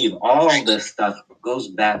believe all this stuff goes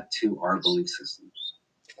back to our belief systems.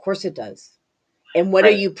 Of course it does. And what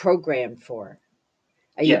are you programmed for?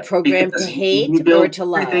 Are you programmed to hate or to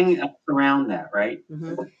love? Everything around that, right?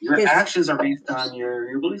 Mm-hmm. Your actions are based on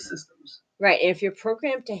your belief systems. Right. And if you're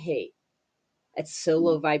programmed to hate at so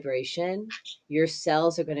low vibration, your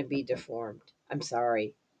cells are going to be deformed. I'm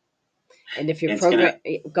sorry. And if you're programmed,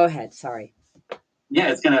 go ahead. Sorry. Yeah,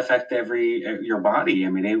 it's going to affect your body. I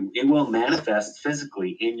mean, it will manifest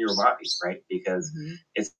physically in your body, right? Because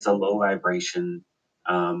it's a low vibration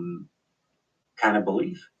kind of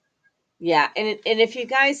belief. Yeah, and if you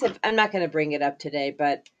guys have, I'm not going to bring it up today,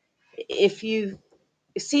 but if you've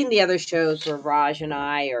seen the other shows where Raj and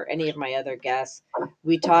I or any of my other guests,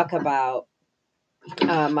 we talk about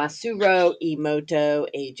Masuro Emoto,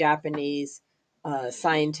 a Japanese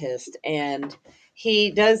scientist, and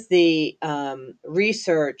he does the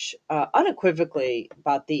research unequivocally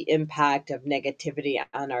about the impact of negativity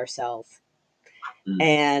on ourselves.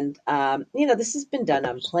 And this has been done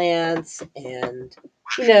on plants and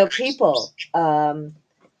people.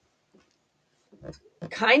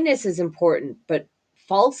 Kindness is important, but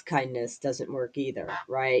false kindness doesn't work either,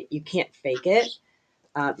 right? You can't fake it.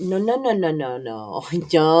 No.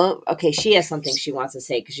 Don't. Okay, she has something she wants to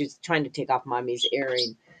say because she's trying to take off mommy's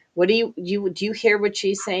earring. What do you hear what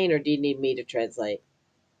she's saying, or do you need me to translate?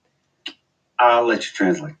 I'll let you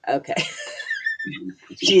translate. Okay.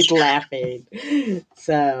 She's laughing.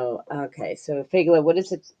 So, okay. So, Figula, what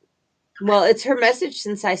is it? Well, it's her message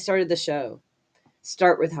since I started the show.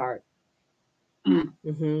 Start with heart.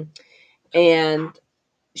 Mm-hmm. And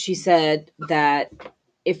she said that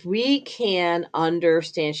if we can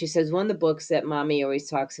understand, she says one of the books that mommy always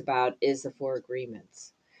talks about is the 4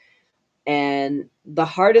 Agreements. And the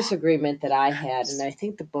hardest agreement that I had, and I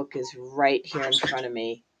think the book is right here in front of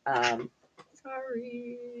me. Sorry.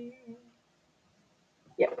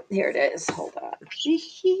 Yep, here it is. Hold on.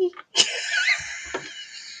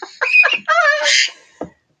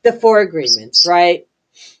 The 4 Agreements, right?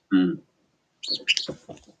 And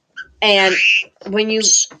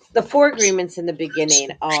the 4 agreements in the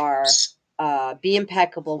beginning are be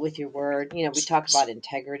impeccable with your word. We talk about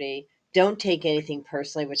integrity. Don't take anything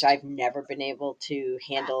personally, which I've never been able to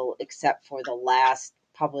handle except for the last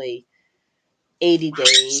probably 80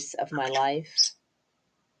 days of my life.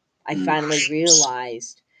 I finally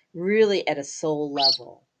realized, really at a soul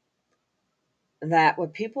level, that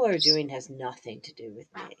what people are doing has nothing to do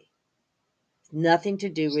with me. It's nothing to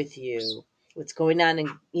do with you. What's going on in,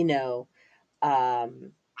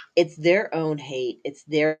 it's their own hate, it's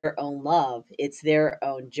their own love, it's their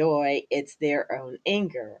own joy, it's their own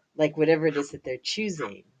anger, like whatever it is that they're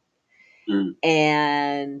choosing.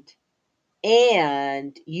 And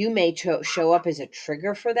you may show up as a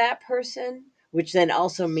trigger for that person, which then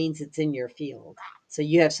also means it's in your field, so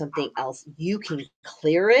you have something else you can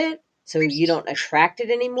clear it so you don't attract it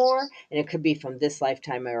anymore. And it could be from this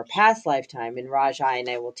lifetime or a past lifetime, and Rajai and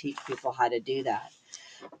I will teach people how to do that.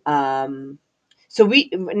 So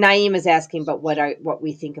Naeem is asking about what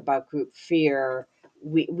we think about group fear.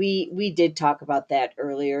 We did talk about that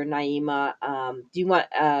earlier, Naima. Do you want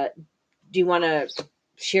to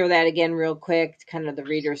share that again real quick, kind of the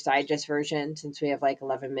Reader's Digest version, since we have like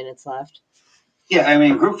 11 minutes left? Yeah, I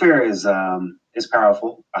mean, group fear is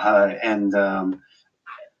powerful, and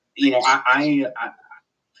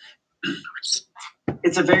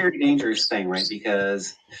it's a very dangerous thing, right?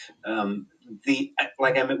 Because the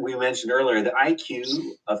we mentioned earlier, the IQ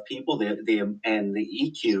of people, and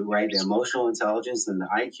the EQ, right, the emotional intelligence and the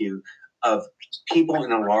IQ of people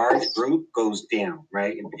in a large group goes down,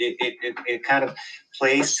 right? It kind of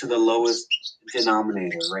plays to the lowest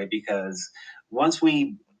denominator, right? Because once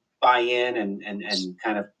we buy in and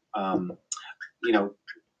kind of you know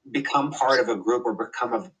become part of a group or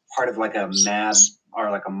become a part of like a mad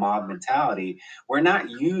or like a mob mentality, we're not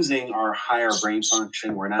using our higher brain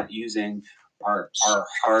function. We're not using our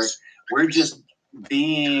heart. We're just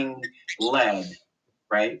being led,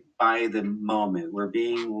 right, by the moment. We're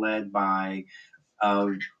being led by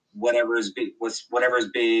whatever is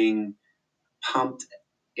being pumped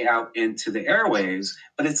out into the airwaves,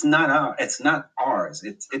 but it's not ours.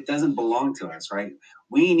 It doesn't belong to us, right?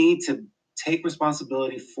 We need to take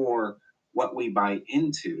responsibility for what we buy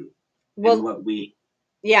into and Well, what we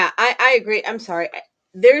yeah, I agree. I'm sorry.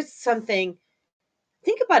 There's something.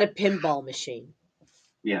 Think about a pinball machine.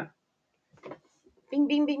 yeah. Bing,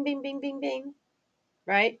 bing, bing, bing, bing, bing, bing.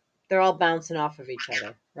 Right? They're all bouncing off of each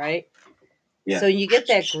other. Right? Yeah. So you get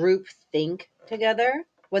that group think together.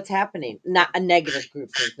 What's happening? Not a negative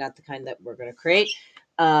group think, not the kind that we're going to create.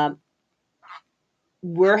 Um,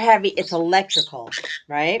 we're having it's electrical,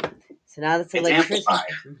 right? So now that's It's electricity.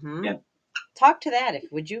 amplified. Yeah. Talk to that,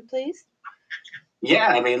 if would you please? Yeah,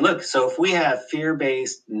 I mean, look, so if we have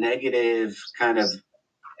fear-based, negative, kind of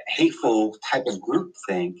hateful type of group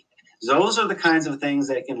think, those are the kinds of things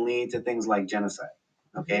that can lead to things like genocide.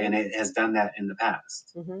 Okay, and it has done that in the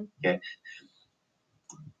past. Okay,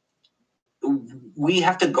 we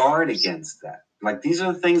have to guard against that. Like, these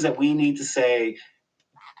are the things that we need to say,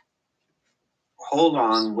 hold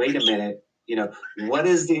on, wait a minute, what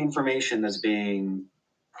is the information that's being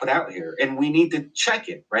put out here? And we need to check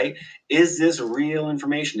it, right? Is this real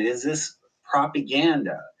information? Is this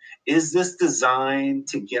propaganda? Is this designed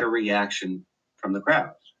to get a reaction from the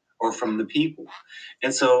crowd or from the people?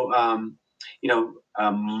 And so,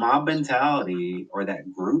 mob mentality or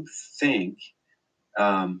that group think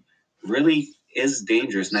really is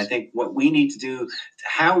dangerous. And I think what we need to do,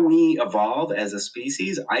 how we evolve as a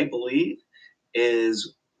species, I believe,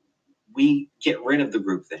 is we get rid of the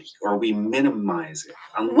groupthink or we minimize it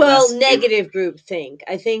Well, unless it. negative group think.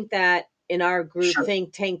 I think that in our group Sure.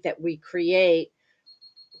 think tank that we create,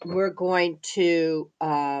 we're going to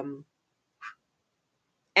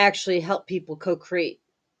actually help people co-create,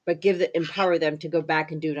 but empower them to go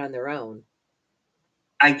back and do it on their own.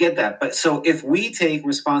 I get that, but so if we take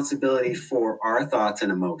responsibility for our thoughts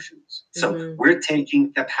and emotions, so we're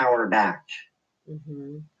taking the power back.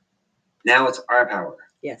 Now it's our power.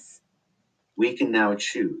 Yes. We can now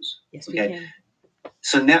choose. Yes, Okay. we can.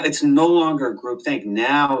 So now it's no longer groupthink.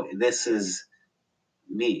 Now this is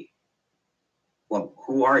me. Well,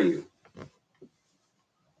 who are you?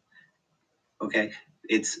 Okay.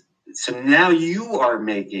 So now you are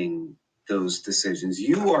making those decisions.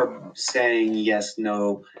 You are saying yes,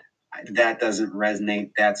 no, that doesn't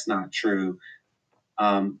resonate. That's not true.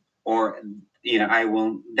 Or I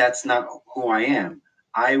won't. That's not who I am.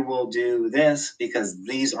 I will do this because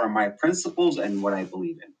these are my principles and what I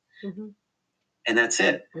believe in, and that's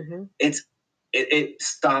it. It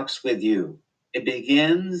stops with you. It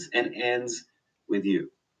begins and ends with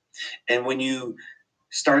you. And when you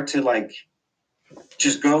start to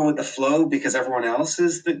just go with the flow because everyone else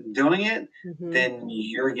is doing it, then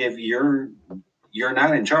you're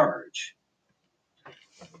not in charge.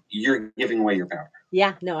 You're giving away your power.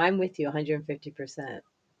 Yeah, no, I'm with you 150%.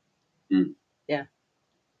 Yeah.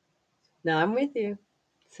 No, I'm with you.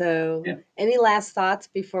 So, any last thoughts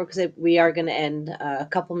before, because we are going to end a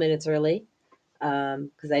couple minutes early,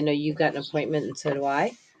 because I know you've got an appointment and so do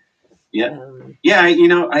I. Yeah.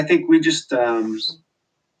 I think we just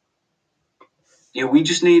we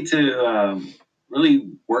just need to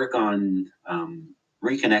really work on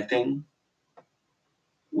reconnecting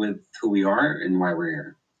with who we are and why we're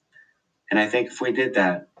here. And I think if we did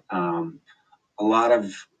that, a lot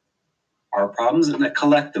of our problems, and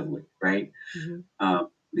collectively, right?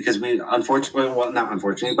 Because we unfortunately, well, not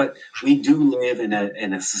unfortunately, but we do live in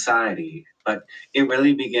a society. But it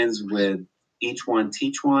really begins with each one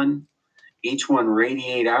teach one, each one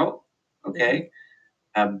radiate out. Okay,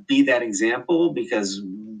 be that example, because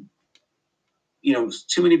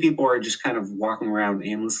too many people are just kind of walking around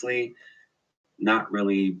aimlessly, not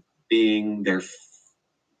really being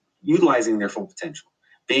utilizing their full potential,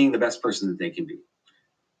 being the best person that they can be.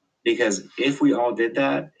 Because if we all did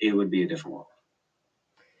that, it would be a different world.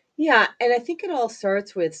 Yeah, and I think it all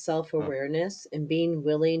starts with self-awareness and being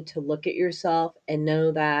willing to look at yourself and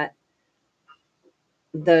know that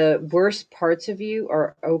the worst parts of you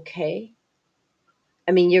are okay.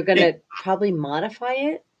 I mean, you're Yeah, gonna probably modify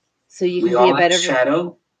it so you we can be a all have better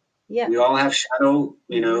shadow. yeah. We all have shadow,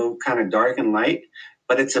 Mhm. kind of dark and light,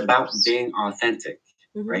 but it's about being authentic,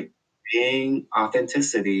 Mhm. right? Being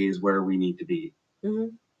authenticity is where we need to be.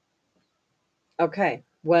 Mhm. Okay.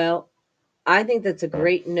 Well, I think that's a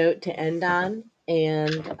great note to end on.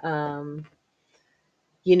 And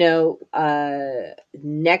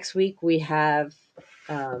next week we have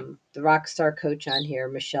the rock star coach on here,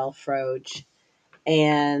 Michelle Froge,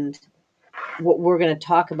 and what we're going to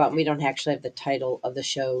talk about. We don't actually have the title of the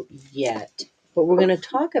show yet, but we're going to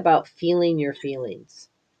talk about feeling your feelings,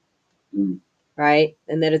 Mm. right?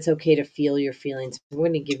 And that it's okay to feel your feelings. We're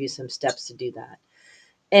going to give you some steps to do that,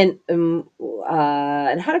 and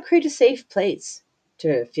how to create a safe place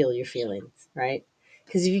to feel your feelings, right?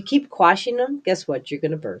 Because if you keep quashing them, guess what? You're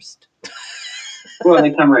going to burst. Well,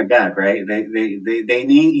 they come right back, right? They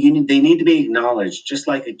need to be acknowledged, just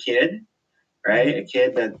like a kid, right? A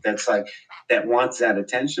kid that's like that wants that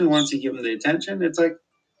attention. Once you give them the attention, it's like,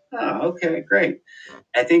 oh, okay, great.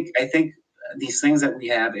 I think these things that we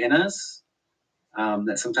have in us,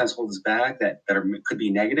 that sometimes hold us back, could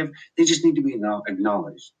be negative, they just need to be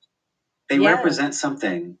acknowledged. They Yeah. represent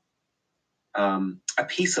something, a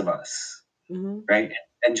piece of us, Hmm. right?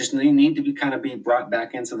 And just they need to be kind of be brought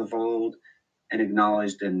back into the fold and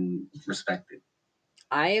acknowledged and respected.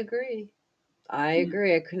 I agree. I Mm,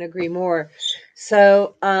 agree. I couldn't agree more.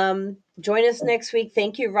 So, join us next week.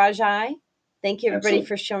 Thank you, Rajai. Thank you, everybody, absolutely.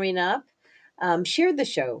 for showing up. Share the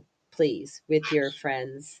show, please, with your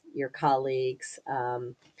friends, your colleagues,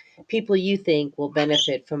 people you think will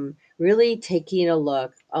benefit from really taking a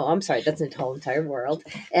look. Oh, I'm sorry, that's a whole entire world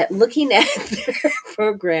at looking at their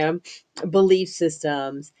program belief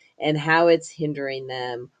systems and how it's hindering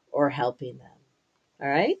them or helping them. All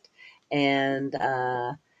right. And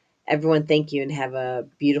everyone, thank you and have a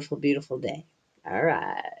beautiful, beautiful day. All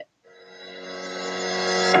right.